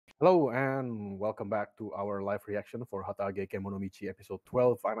Hello and welcome back to our live reaction for Hataage Kemono Michi episode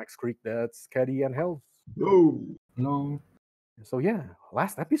 12. I'm X Creek, that's Caddy and Health. Yo, Hello. So yeah,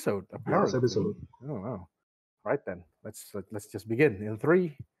 last episode last apparently. episode. Oh wow. Right then. Let's just begin in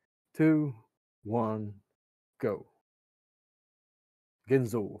 3, 2, 1, go.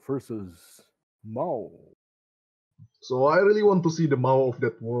 Genzo versus Mao. So I really want to see the Mao of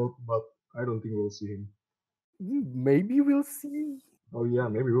that world, but I don't think we'll see him. Maybe we'll see Oh yeah,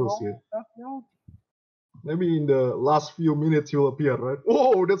 maybe we'll see it. that world. Maybe in the last few minutes he'll appear, right?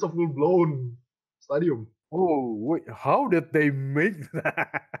 Oh, that's a full-blown stadium. Oh wait, how did they make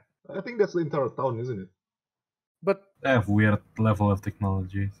that? I think that's the entire town, isn't it? But They have weird level of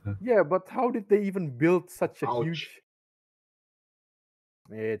technology. So. yeah, but how did they even build such a Ouch. huge?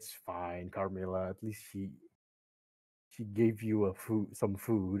 It's fine, Carmilla. At least she gave you some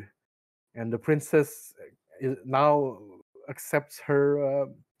food, and the princess now accepts her.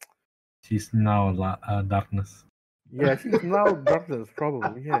 She's now darkness. Yeah, she's now darkness,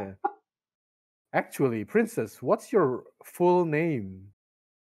 probably. Yeah. Actually, princess, what's your full name?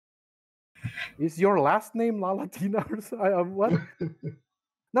 Is your last name Lalatina or what?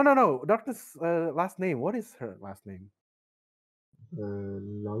 No. Darkness last name. What is her last name?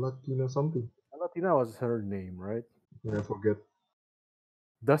 Lalatina something. Lalatina was her name, right? Yeah, I forget.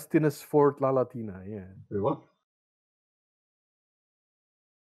 Dustinus Fort Lalatina. Yeah. Wait, what?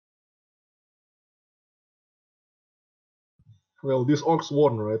 Well, these orcs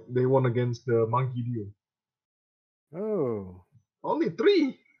won, right? They won against the monkey deal. Oh. Only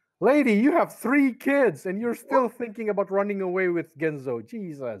 3. Lady, you have 3 kids and you're still thinking about running away with Genzo.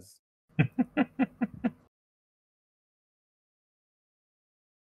 Jesus.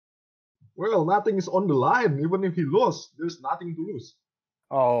 Well, nothing is on the line. Even if he lost, there's nothing to lose.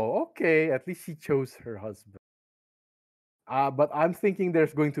 Oh, okay. At least she chose her husband. But I'm thinking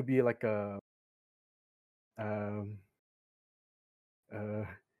there's going to be like a uh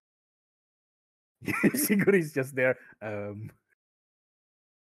Shiguri's just there.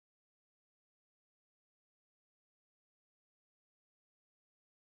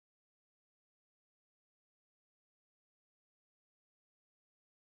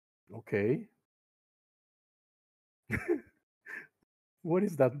 Okay. What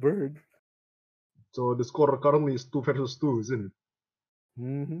is that bird? So the score currently is 2 versus 2, isn't it?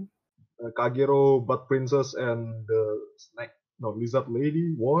 Mm-hmm. Kagero, Bat Princess, and the snake, no, lizard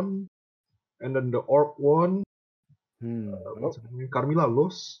lady won, and then the orc won. What's her name? Carmilla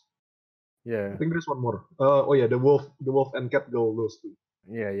lost. Yeah. I think there's one more. Oh yeah, the wolf and cat girl lost too.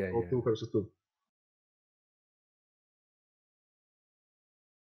 Yeah. So 2 versus 2.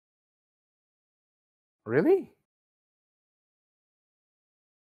 Really?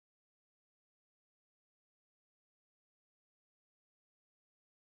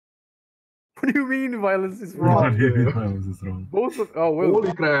 What do you mean violence is wrong? Violence is wrong. Both of well,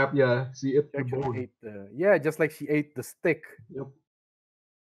 Holy crap! Yeah, she ate the actually bone. ate yeah, just like she ate the stick. Yep.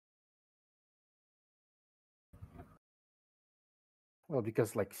 Well,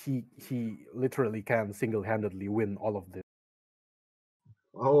 because like she literally can single-handedly win all of this,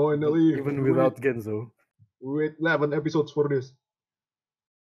 Oh, finally. even without Genzo. We wait 11 episodes for this.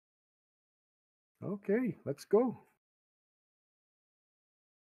 Okay, let's go.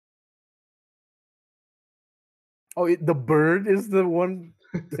 Oh, the bird is the one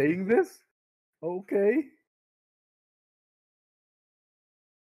saying this? Okay.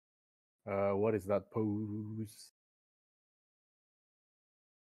 What is that pose?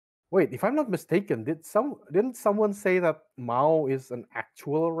 Wait, if I'm not mistaken, didn't someone say that Mao is an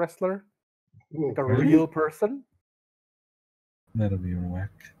actual wrestler? Like a Okay. real person? That'll be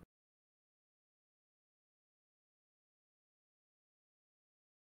whack.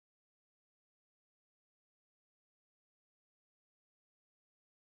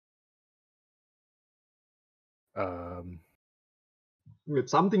 Wait,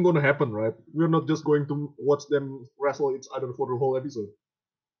 something gonna happen, right? We're not just going to watch them wrestle each other for the whole episode.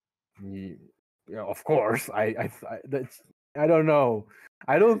 Yeah, of course. I don't know.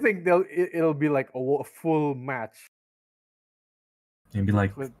 I don't think it'll be like a full match. Maybe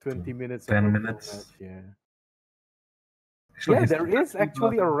like 20 minutes. 10 of a full minutes. match, yeah. Actually, Yeah, is there that is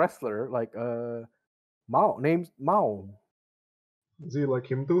actually a wrestler like Mao named Mao. Is he like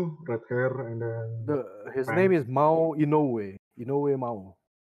him too? Red hair and then His name is Mao Inoue. Inoue Mao.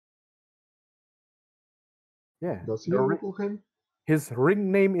 Yeah. does he look like him? His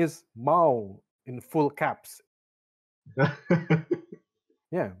ring name is Mao in full caps.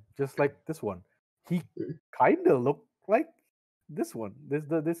 Yeah, just like this one. He kind of looked like this one.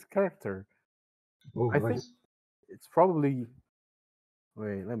 This character. Oh, I nice. think it's probably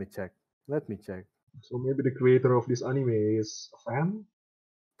Wait, let me check. Let me check. So maybe the creator of this anime is a fan?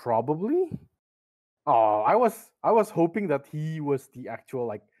 Probably. Oh, I was hoping that he was the actual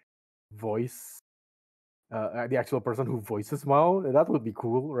like voice, the actual person who voices Mao. That would be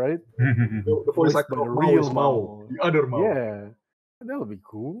cool, right? The voice Voiced by actor the of Mao real is Mao, Mao. the other Mao. Yeah, that would be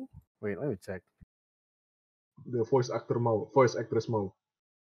cool. Wait, let me check. The voice actor Mao, voice actress Mao.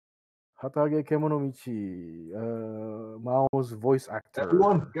 Hataage Kemono Michi, Mao's voice actor.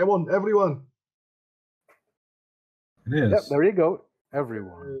 Everyone, come on, everyone. It is. Yep, there you go.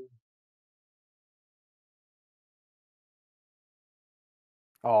 Everyone.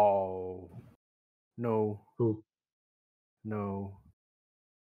 Oh, no, Who? no.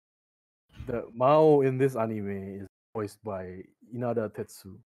 The Mao in this anime is voiced by Inada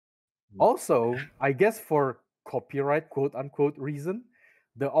Tetsu. Also, I guess for copyright quote unquote reason,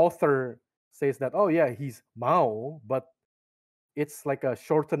 the author says that, oh yeah, he's Mao, but it's like a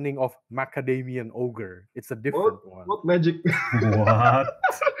shortening of Macadamian Ogre. It's a different one. What magic? What?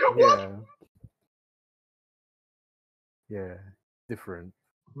 Yeah. Yeah. Different.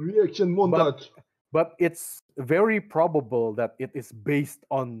 Reaction montage. But it's very probable that it is based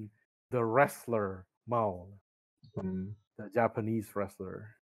on the wrestler Mao, the Japanese wrestler.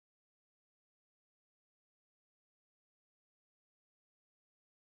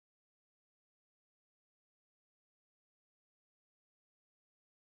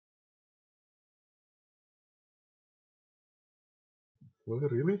 Well,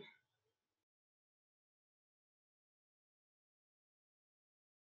 really?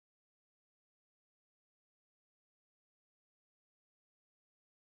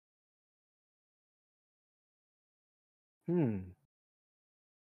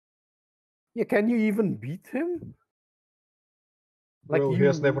 Yeah, can you even beat him? Like Well, he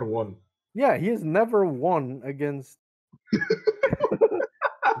has never won. Yeah, he has never won against.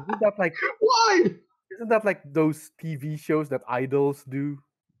 Isn't that like Why? Isn't that like those TV shows that idols do?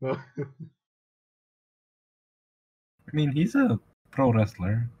 I mean, he's a pro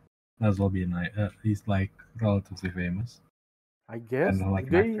wrestler. As well be he's like relatively famous. I guess. And like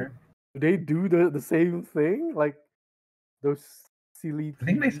do an actor. they do the same thing? Like those silly I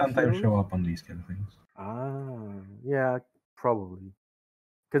think they TV sometimes shows? show up on these kind of things. Yeah, probably.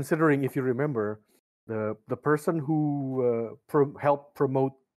 Considering, if you remember, the person who helped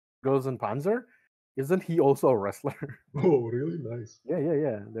promote Girls and Panzer, isn't he also a wrestler? Oh, really? Nice.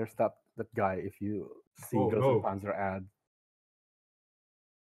 Yeah. There's that guy. If you see Oh, Girls no. and Panzer ad.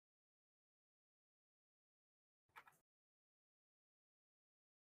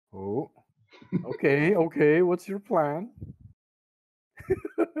 Oh, okay. What's your plan?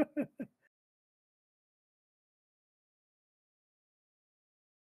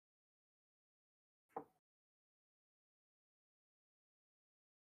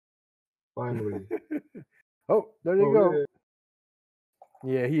 Finally. Oh, there you Oh, go.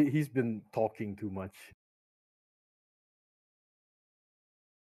 yeah. Yeah, he's been talking too much.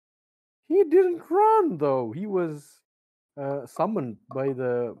 He didn't run though. He was summoned by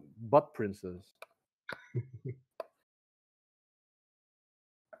the butt princess.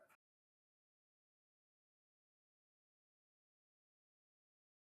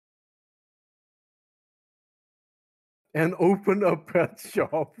 And open a pet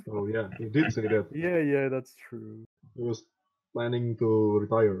shop. Oh, yeah. He did say that. Yeah, that's true. He was planning to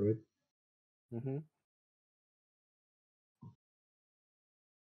retire, right? Mm-hmm.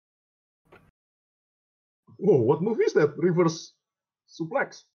 Whoa, what movie is that? Reverse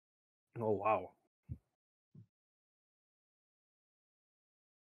suplex. Oh wow.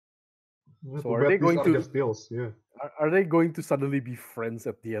 Yeah, So too are bad they these going are to just tales, yeah. are they going to suddenly be friends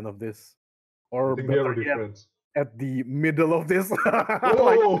at the end of this? Or I think they are better already yet, friends. at the middle of this?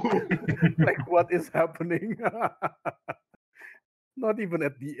 Whoa! like what is happening? Not even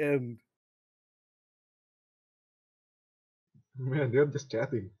at the end. Man, they're just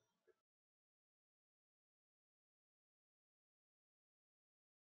chatting.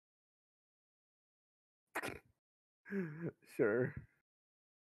 Sure.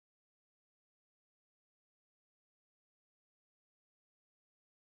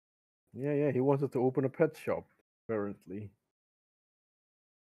 Yeah, he wanted to open a pet shop, apparently.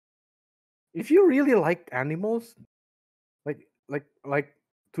 If you really like animals, like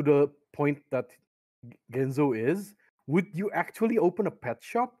to the point that Genzo is, would you actually open a pet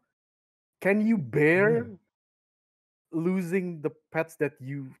shop? Can you bear losing the pets that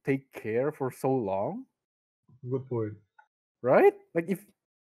you take care for so long? Good point. Right? Like if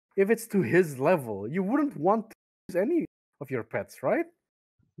it's to his level, you wouldn't want to lose any of your pets, right?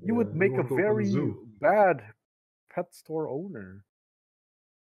 You Yeah, would make a want to open very zoo. bad pet store owner.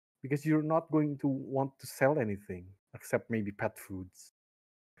 because you're not going to want to sell anything except maybe pet foods.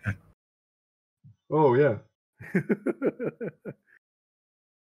 Oh yeah.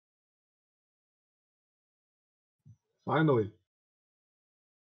 Finally.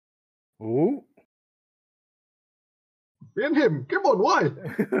 Oh. Pin him. Come on, why?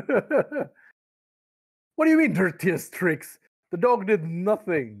 What do you mean dirtiest tricks? The dog did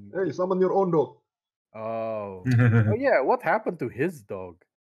nothing. Hey, summon your own dog. Oh. Oh yeah, what happened to his dog?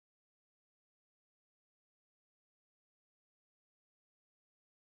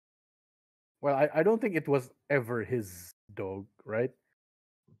 Well, I don't think it was ever his dog, right?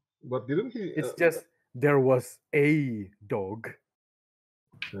 But didn't he? It's just there was a dog.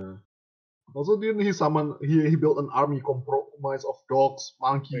 Yeah. Also, didn't he summon? He built an army compromised of dogs,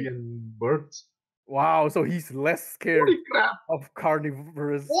 monkey, and birds. Wow, so he's less scared Holy crap! of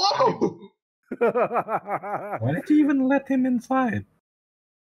carnivorous. Wow! Why did you even let him inside?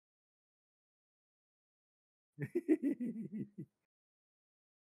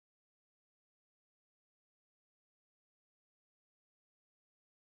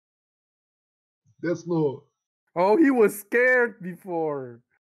 There's no. Oh, he was scared before.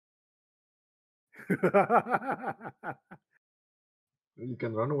 You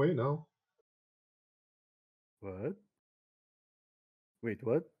can run away now. What? Wait,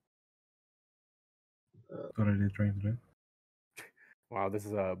 what? What are they trying to do? Wow, this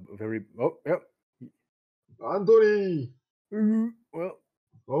is a very. Oh, yep. Anthony! Well.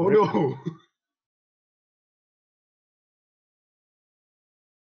 Oh Rip. no!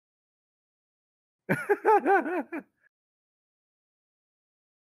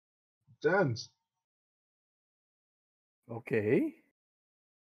 Chance. Okay.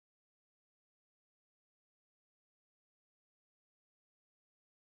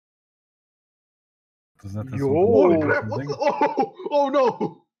 Does that Yo. Holy crap! What's the... Oh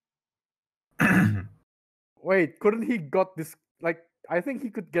no! Wait, couldn't he got this? Like, I think he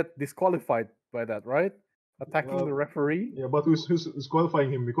could get disqualified by that, right? Attacking the referee. Yeah, but who's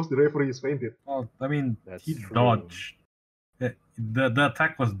qualifying him because the referee is fainted. Well, I mean, That's he true. dodged. The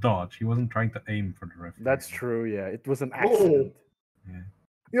attack was dodge. He wasn't trying to aim for the referee. That's true. Yeah, it was an accident. Yeah.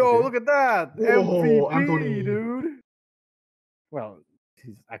 Yo, Okay. look at that! Whoa, MVP, Anthony. dude. Well,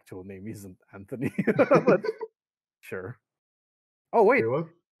 his actual name isn't Anthony, but sure. Oh wait, Okay, what?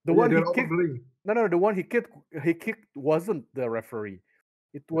 the Yeah, one he they're out of kicked. the ring. No, the one he kicked wasn't the referee.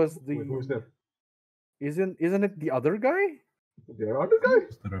 It was the. Wait, who is that? Isn't it the other guy? The other guy?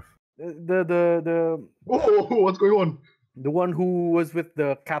 Who's the ref? The Whoa, what's going on? the one who was with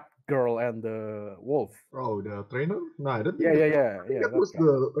the cat girl and the wolf. Oh, the trainer? Nah, I don't Yeah, think yeah. that was guy.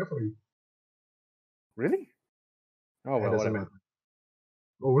 the referee. Really? Oh Yeah, well, doesn't whatever. matter.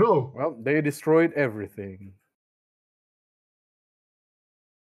 Oh no! Well, they destroyed everything.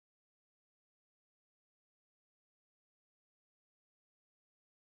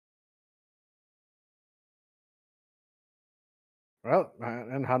 Well,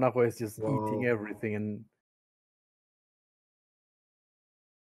 and Hanako is just eating everything and.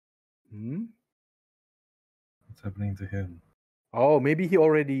 Hmm? What's happening to him? Oh, maybe he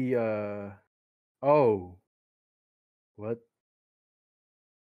already. Oh. What?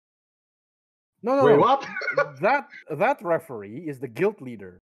 No. Wait, what? that referee is the guild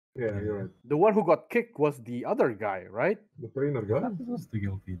leader. Yeah, you're right. The one who got kicked was the other guy, right? The trainer I guy? thought it was the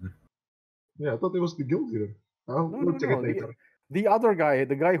guild leader. Yeah, I thought it was the guild leader. We'll check it No. later. The other guy,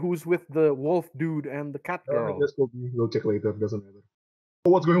 the guy who's with the wolf dude and the cat girl. Just told me. We'll check later. Doesn't matter.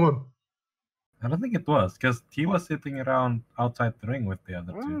 Oh, what's going on? I don't think it was, because he was sitting around outside the ring with the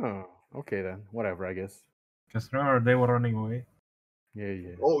other two. Oh, okay then. Whatever, I guess. Because remember, they were running away.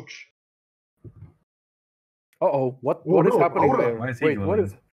 Yeah. Ouch! Uh-oh. What Oh, is no, happening Aura. there? Why is he Wait,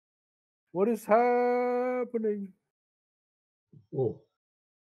 glowing? what is happening? Oh.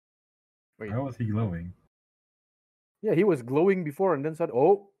 Wait. How was he glowing? Yeah, he was glowing before and then said,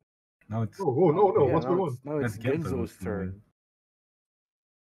 oh. Now it's... Oh, no. Yeah, What's going on? Now it's Let's get to Genzo's this turn.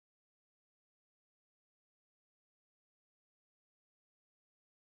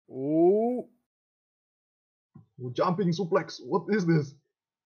 Oh. Jumping suplex. What is this?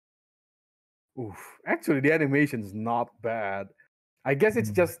 Oof. Actually, the animation's not bad. I guess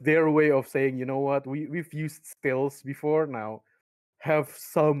it's just their way of saying, you know what, we've used stills before now. Have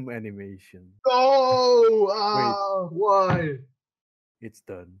some animation. Oh! Why? It's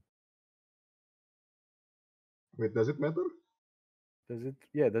done. Wait, does it matter? Does it?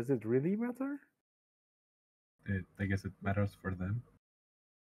 Yeah, does it really matter? I guess it matters for them.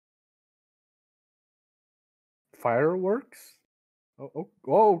 Fireworks? Oh,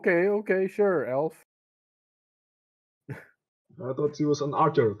 okay, sure, Elf. I thought she was an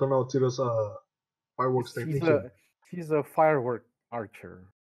archer. Turned out she was a fireworks technician. She's a firework archer.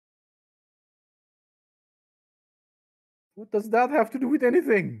 What does that have to do with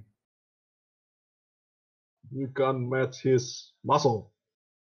anything? You can't match his muscle.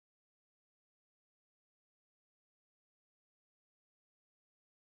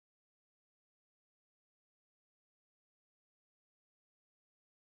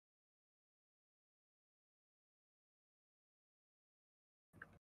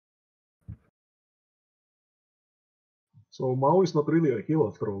 So Mao is not really a heel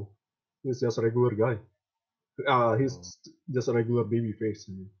after all. He's just a regular guy. He's just a regular baby face.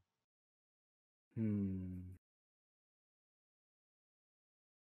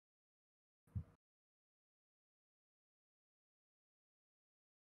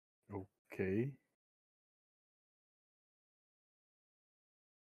 Okay.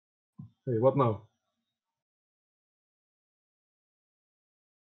 Hey, what now?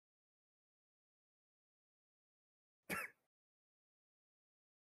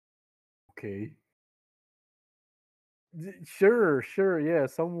 Okay. Sure, yeah.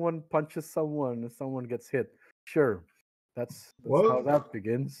 Someone punches someone, and someone gets hit. Sure, that's how What? that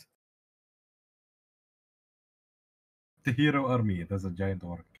begins. The hero army. That's a giant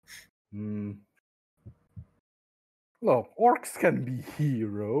orc. Look, orcs can be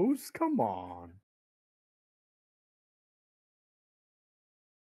heroes. Come on.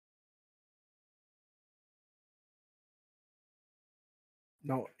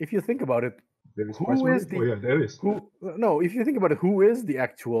 Now, if you think about it, There is who is the oh yeah, there is. if you think about it, who is the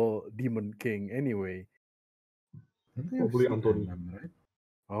actual demon king anyway? Probably Anthony. Right?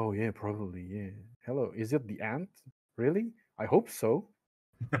 Oh yeah, probably, yeah. Hello, is it the ant? Really? I hope so.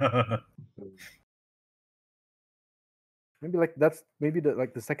 Maybe that's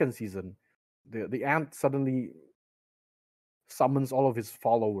the second season. The ant suddenly summons all of his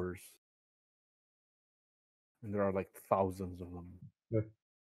followers. And there are like thousands of them. Yeah.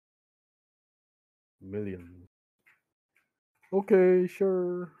 Millions. Okay,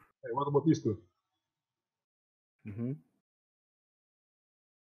 sure. Hey, what about these two?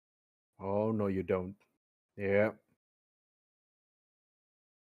 Oh no, you don't. Yeah.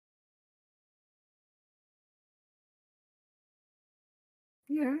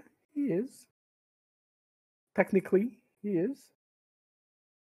 Yeah, he is. Technically, he is.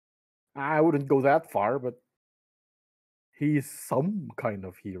 I wouldn't go that far, but he's some kind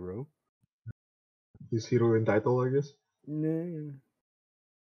of hero. His heroine title, I guess. Yeah.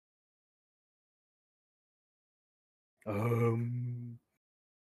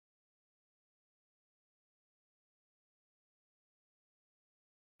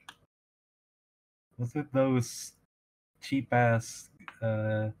 Was it those cheap ass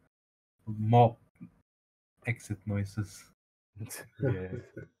mop exit noises? Yeah.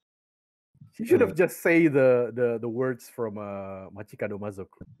 She should have just say the words from Machikado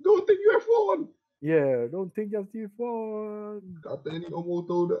Mazoku. Don't think you have fun. Yeah, don't think just you fun. Kateni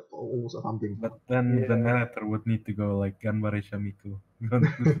Omoto that almost something. But then the narrator would need to go like Ganbare Shamiku.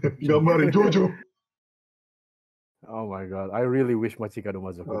 Gambare Jojo. Oh my god, I really wish Machikado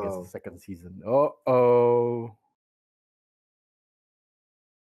Mazoku gets the second season. Oh,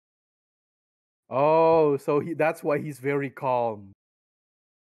 so that's why he's very calm.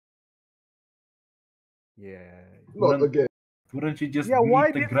 Yeah. Not again. Wouldn't you just why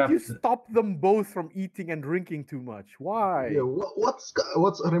didn't you stop them both from eating and drinking too much? Why? Yeah, what's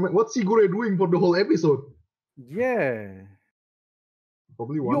Sigure doing for the whole episode? Yeah.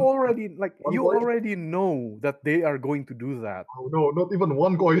 Probably one. You already know that they are going to do that. Oh no, not even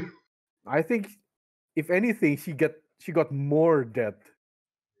one coin. I think if anything, she got more debt.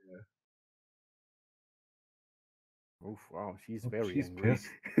 Yeah. Oh wow, she's very angry. Pissed.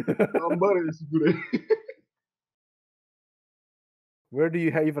 Where do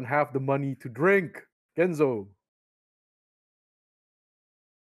you even have the money to drink, Genzo?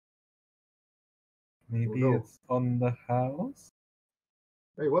 Maybe it's on the house.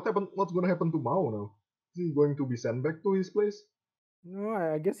 Hey, what's gonna happen to Mao now? Is he going to be sent back to his place? No,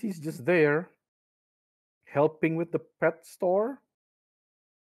 I guess he's just there, helping with the pet store.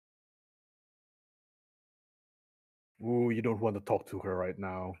 Ooh, you don't want to talk to her right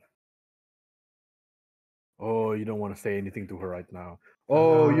now. Oh, you don't want to say anything to her right now.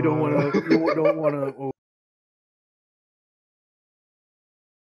 Oh, you don't want to. You don't want to. Oh.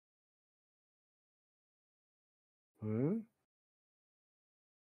 Huh?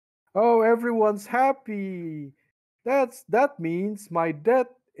 Oh, everyone's happy. That means my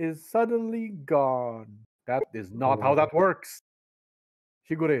debt is suddenly gone. That is not how that works.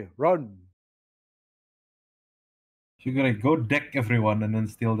 Shigure, run. You're gonna go deck everyone and then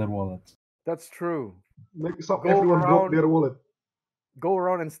steal their wallets. That's true. Make some Go everyone drop around. their wallet. Go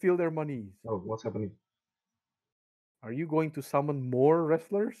around and steal their monies. Oh, what's happening? Are you going to summon more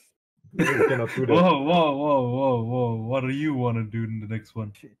wrestlers? No, you cannot do that. Whoa! What do you want to do in the next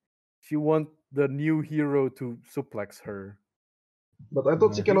one? She want the new hero to suplex her. But I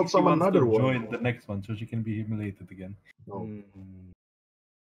thought she I cannot think she summon wants another to one. join the next one so she can be humiliated again. No. Mm.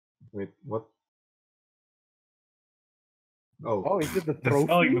 Wait, what? Oh. Oh, is it the They're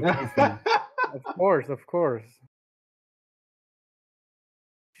selling trophy? the trophy. Of course.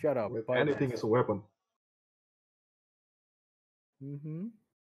 Shut up. Wait, Bye, anything guys. is a weapon. Mm-hmm.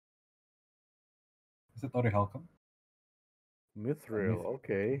 Is it Orihalcom? Mithril.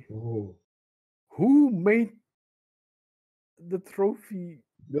 Okay. Oh. Who made the trophy?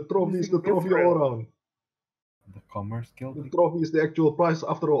 The trophy is using the trophy Mithril? all around. The Commerce Guild? The trophy is the actual prize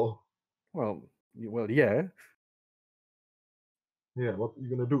after all. Well, yeah. Yeah, what you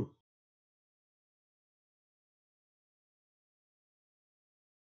gonna do?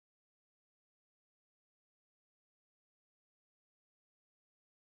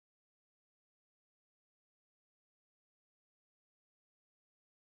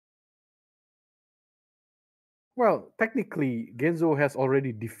 Well, technically, Genzo has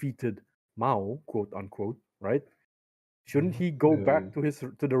already defeated Mao, quote unquote, right? Shouldn't he go back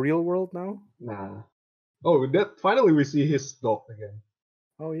to the real world now? Nah. Oh, that finally we see his dog again.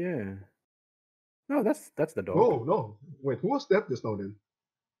 Oh yeah. No, that's the dog. Oh no! Wait, who was that just now then?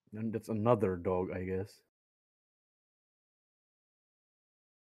 And that's another dog, I guess.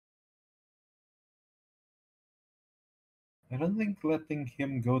 I don't think letting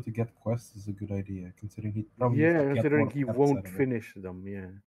him go to get quests is a good idea, considering he probably Yeah, get considering more he pets won't out of it. finish them. Yeah.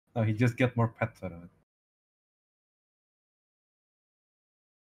 No, he just get more pets out of it.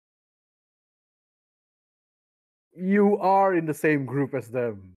 You are in the same group as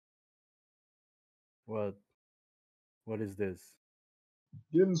them. What? What is this?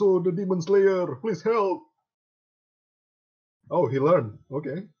 Genzo, the Demon Slayer, please help! Oh, he learned.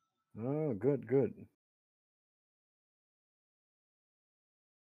 Okay. Oh, good, good.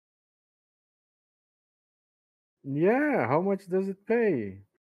 Yeah, how much does it pay?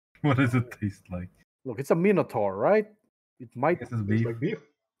 What does it taste like? Look, it's a minotaur, right? It I might. guess it's It's beef. like beef.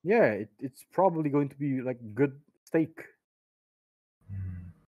 Yeah, it's probably going to be like good steak,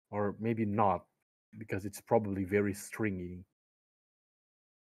 Mm. or maybe not, because it's probably very stringy.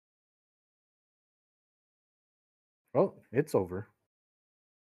 Well, it's over.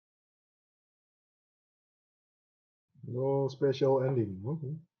 No special ending.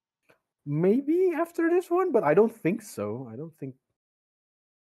 Okay. Maybe after this one, but I don't think so. I don't think.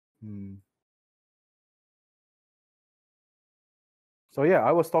 So yeah,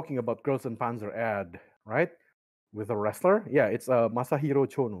 I was talking about Girls and Panzer ad, right? With a wrestler. Yeah, it's Masahiro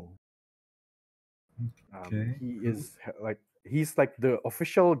Chono. Okay. He is like he's like the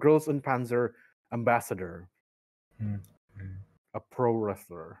official Girls and Panzer ambassador. Okay. A pro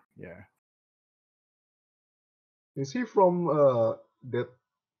wrestler. Yeah. Is he from that?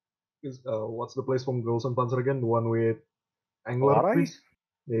 Is what's the place from Girls and Panzer again? The one with Angler Oarai? Priest?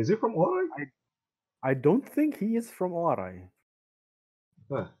 Yeah, is he from Oarai? I don't think he is from Oarai.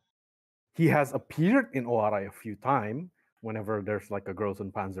 Huh. He has appeared in Oarai a few times whenever there's like a Girls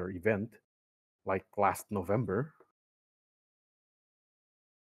and Panzer event, like last November.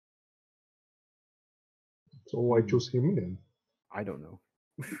 So why choose him then? I don't know.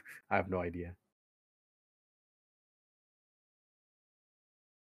 I have no idea.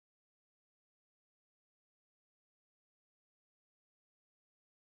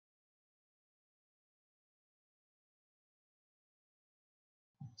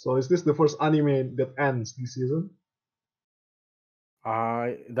 So is this the first anime that ends this season?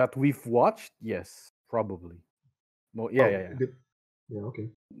 That we've watched, yes, probably. Well, yeah. Yeah, okay.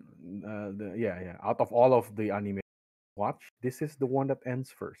 Yeah. Out of all of the anime watch, this is the one that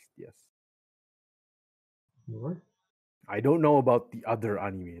ends first. Yes. All right. I don't know about the other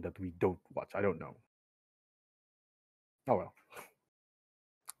anime that we don't watch. I don't know. Oh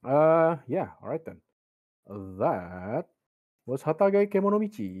well. Yeah. All right then. That was Hataage Kemono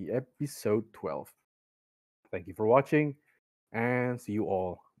Michi, episode 12. Thank you for watching, and see you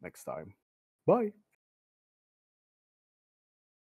all next time. Bye.